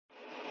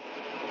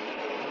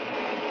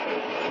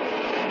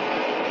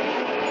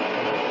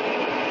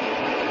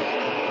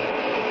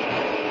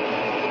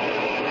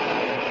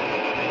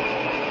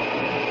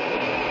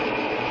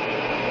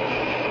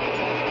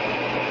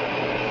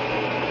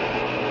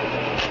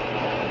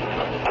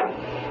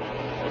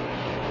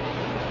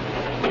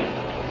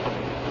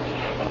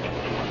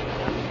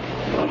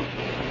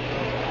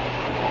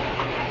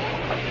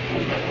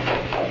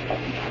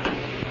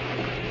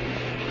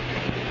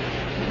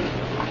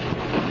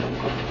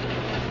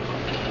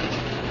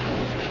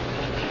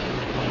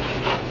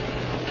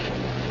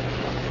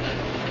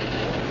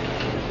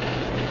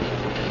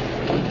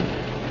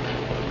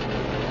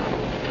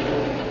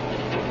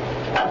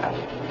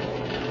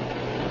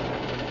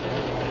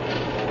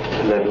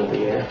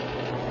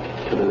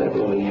to the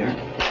level of the air.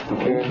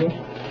 Okay.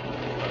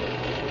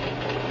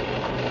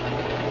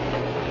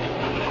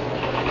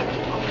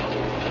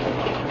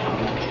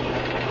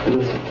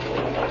 Listen.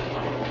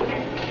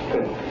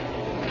 Good.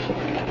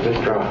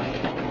 Let's draw.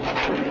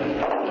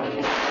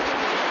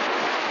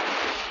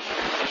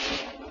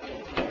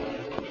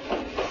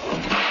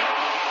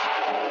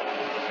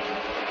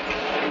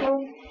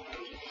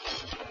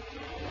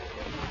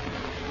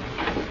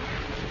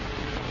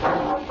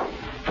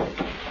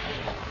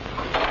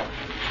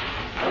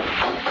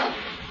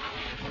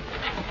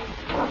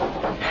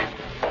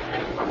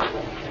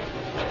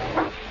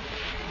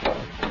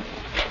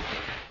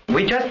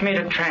 We just made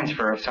a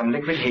transfer of some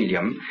liquid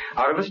helium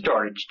out of a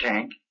storage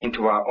tank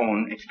into our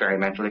own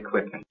experimental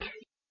equipment.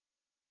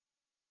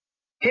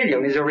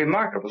 Helium is a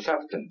remarkable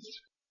substance.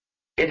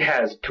 It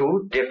has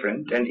two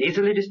different and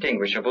easily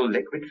distinguishable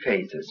liquid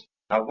phases,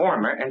 a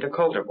warmer and a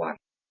colder one.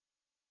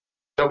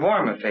 The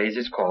warmer phase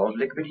is called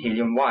liquid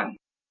helium-1,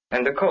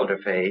 and the colder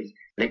phase,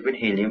 liquid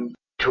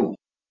helium-2.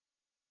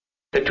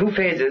 The two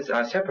phases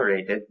are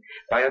separated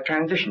by a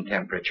transition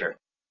temperature,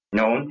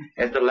 known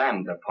as the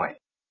lambda point.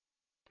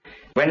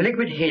 When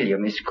liquid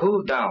helium is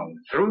cooled down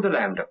through the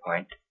lambda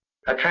point,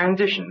 a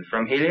transition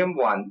from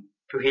helium-1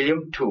 to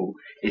helium-2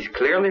 is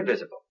clearly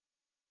visible.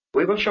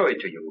 We will show it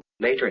to you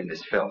later in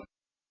this film.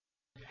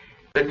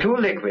 The two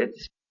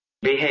liquids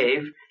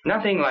behave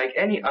nothing like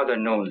any other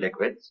known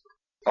liquids,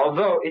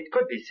 although it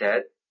could be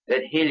said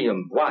that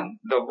helium-1,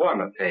 the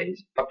warmer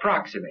phase,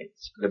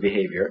 approximates the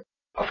behavior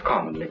of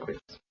common liquids.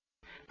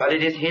 But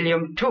it is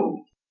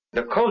helium-2,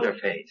 the colder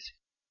phase,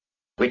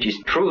 which is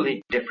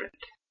truly different.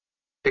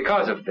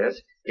 Because of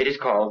this, it is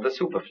called the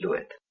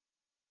superfluid.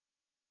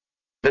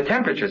 The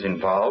temperatures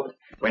involved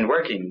when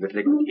working with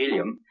liquid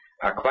helium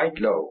are quite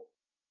low.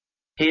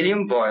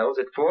 Helium boils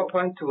at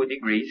 4.2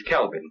 degrees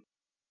Kelvin,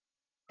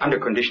 under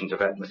conditions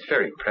of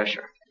atmospheric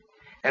pressure,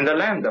 and the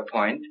lambda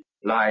point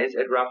lies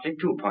at roughly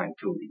 2.2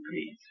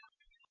 degrees.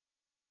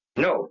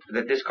 Note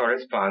that this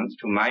corresponds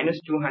to minus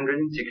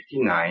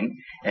 269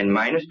 and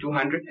minus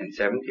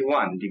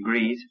 271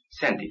 degrees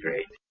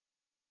centigrade.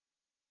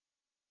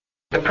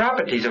 The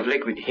properties of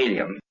liquid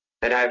helium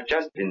that I've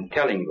just been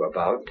telling you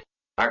about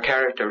are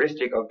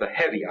characteristic of the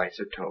heavy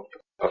isotope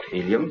of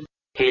helium,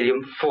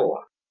 helium-4.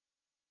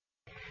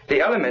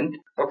 The element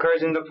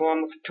occurs in the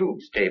form of two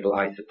stable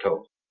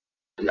isotopes.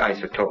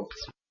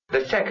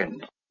 The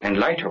second and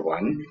lighter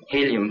one,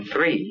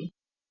 helium-3,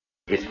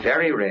 is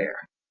very rare.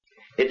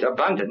 Its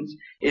abundance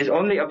is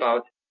only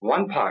about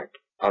 1 part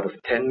out of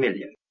 10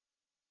 million.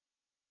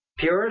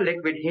 Pure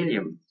liquid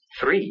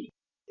helium-3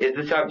 is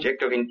the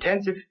subject of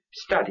intensive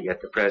study at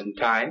the present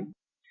time,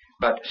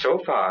 but so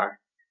far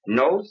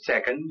no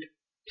second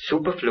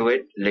superfluid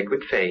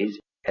liquid phase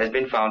has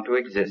been found to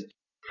exist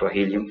for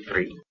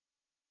helium-3.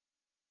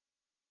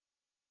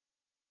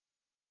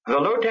 The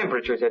low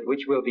temperatures at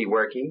which we'll be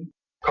working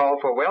call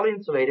for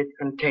well-insulated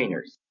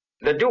containers.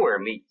 The dewar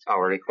meets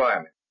our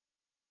requirement.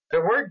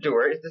 The word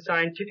dewar is the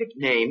scientific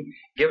name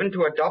given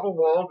to a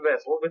double-walled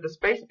vessel with the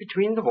space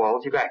between the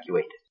walls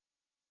evacuated.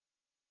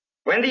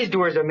 When these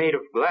dewars are made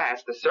of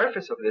glass, the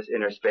surface of this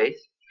inner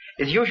space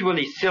is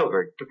usually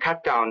silvered to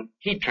cut down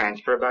heat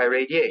transfer by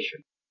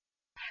radiation.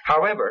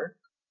 However,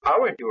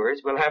 our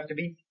dewars will have to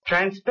be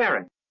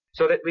transparent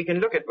so that we can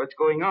look at what's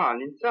going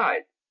on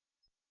inside.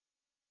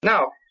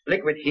 Now,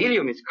 liquid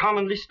helium is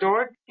commonly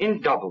stored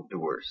in double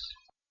dewars.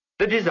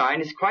 The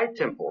design is quite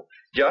simple.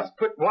 Just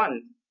put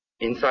one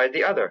inside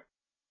the other,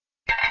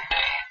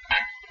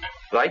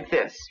 like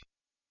this.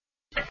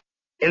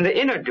 In the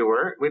inner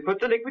dewar, we put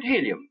the liquid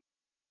helium,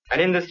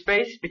 and in the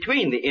space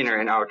between the inner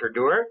and outer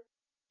dewar,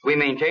 we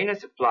maintain a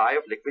supply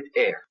of liquid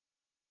air.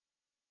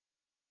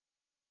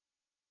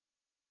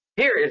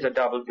 Here is a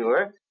double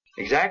dewar,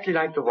 exactly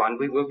like the one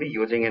we will be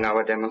using in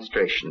our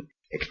demonstration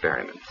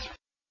experiments.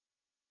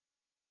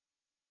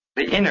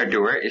 The inner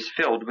dewar is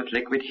filled with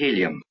liquid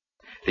helium.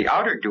 The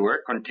outer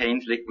dewar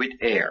contains liquid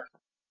air.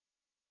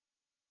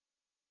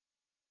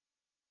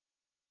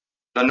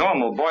 The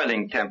normal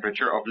boiling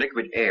temperature of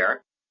liquid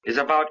air is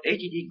about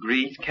 80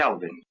 degrees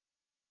Kelvin,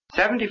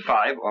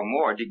 75 or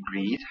more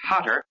degrees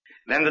hotter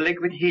than the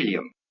liquid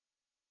helium.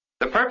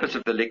 The purpose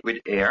of the liquid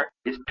air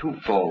is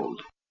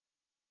twofold.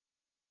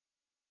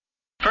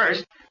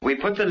 First, we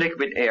put the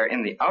liquid air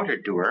in the outer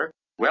dewar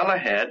well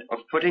ahead of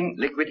putting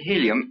liquid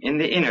helium in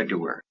the inner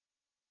dewar.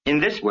 In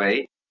this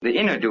way, the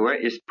inner dewar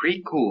is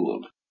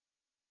pre-cooled.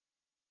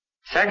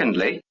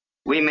 Secondly,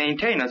 we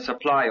maintain a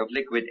supply of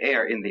liquid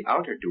air in the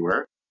outer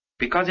dewar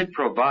because it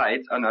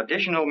provides an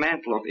additional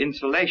mantle of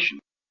insulation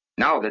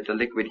now that the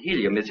liquid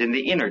helium is in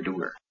the inner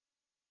dewar.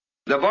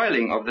 The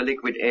boiling of the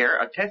liquid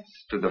air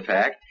attests to the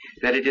fact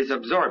that it is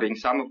absorbing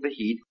some of the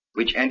heat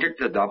which entered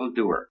the double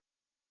dewar.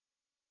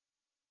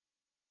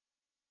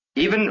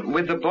 Even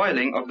with the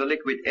boiling of the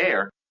liquid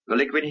air, the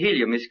liquid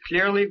helium is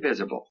clearly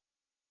visible.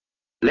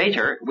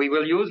 Later, we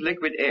will use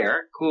liquid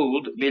air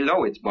cooled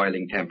below its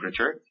boiling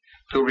temperature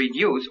to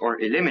reduce or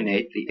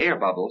eliminate the air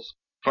bubbles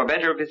for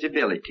better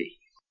visibility.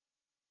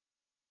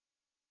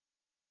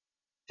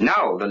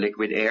 Now the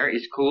liquid air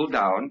is cooled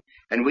down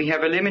and we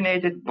have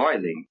eliminated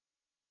boiling.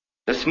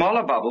 The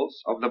smaller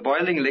bubbles of the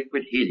boiling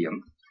liquid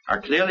helium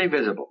are clearly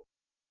visible.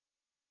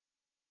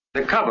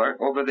 The cover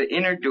over the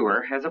inner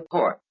dewar has a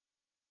port,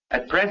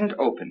 at present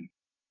open.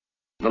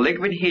 The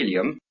liquid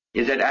helium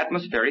is at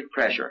atmospheric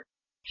pressure,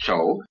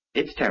 so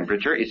its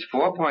temperature is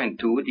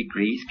 4.2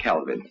 degrees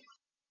Kelvin.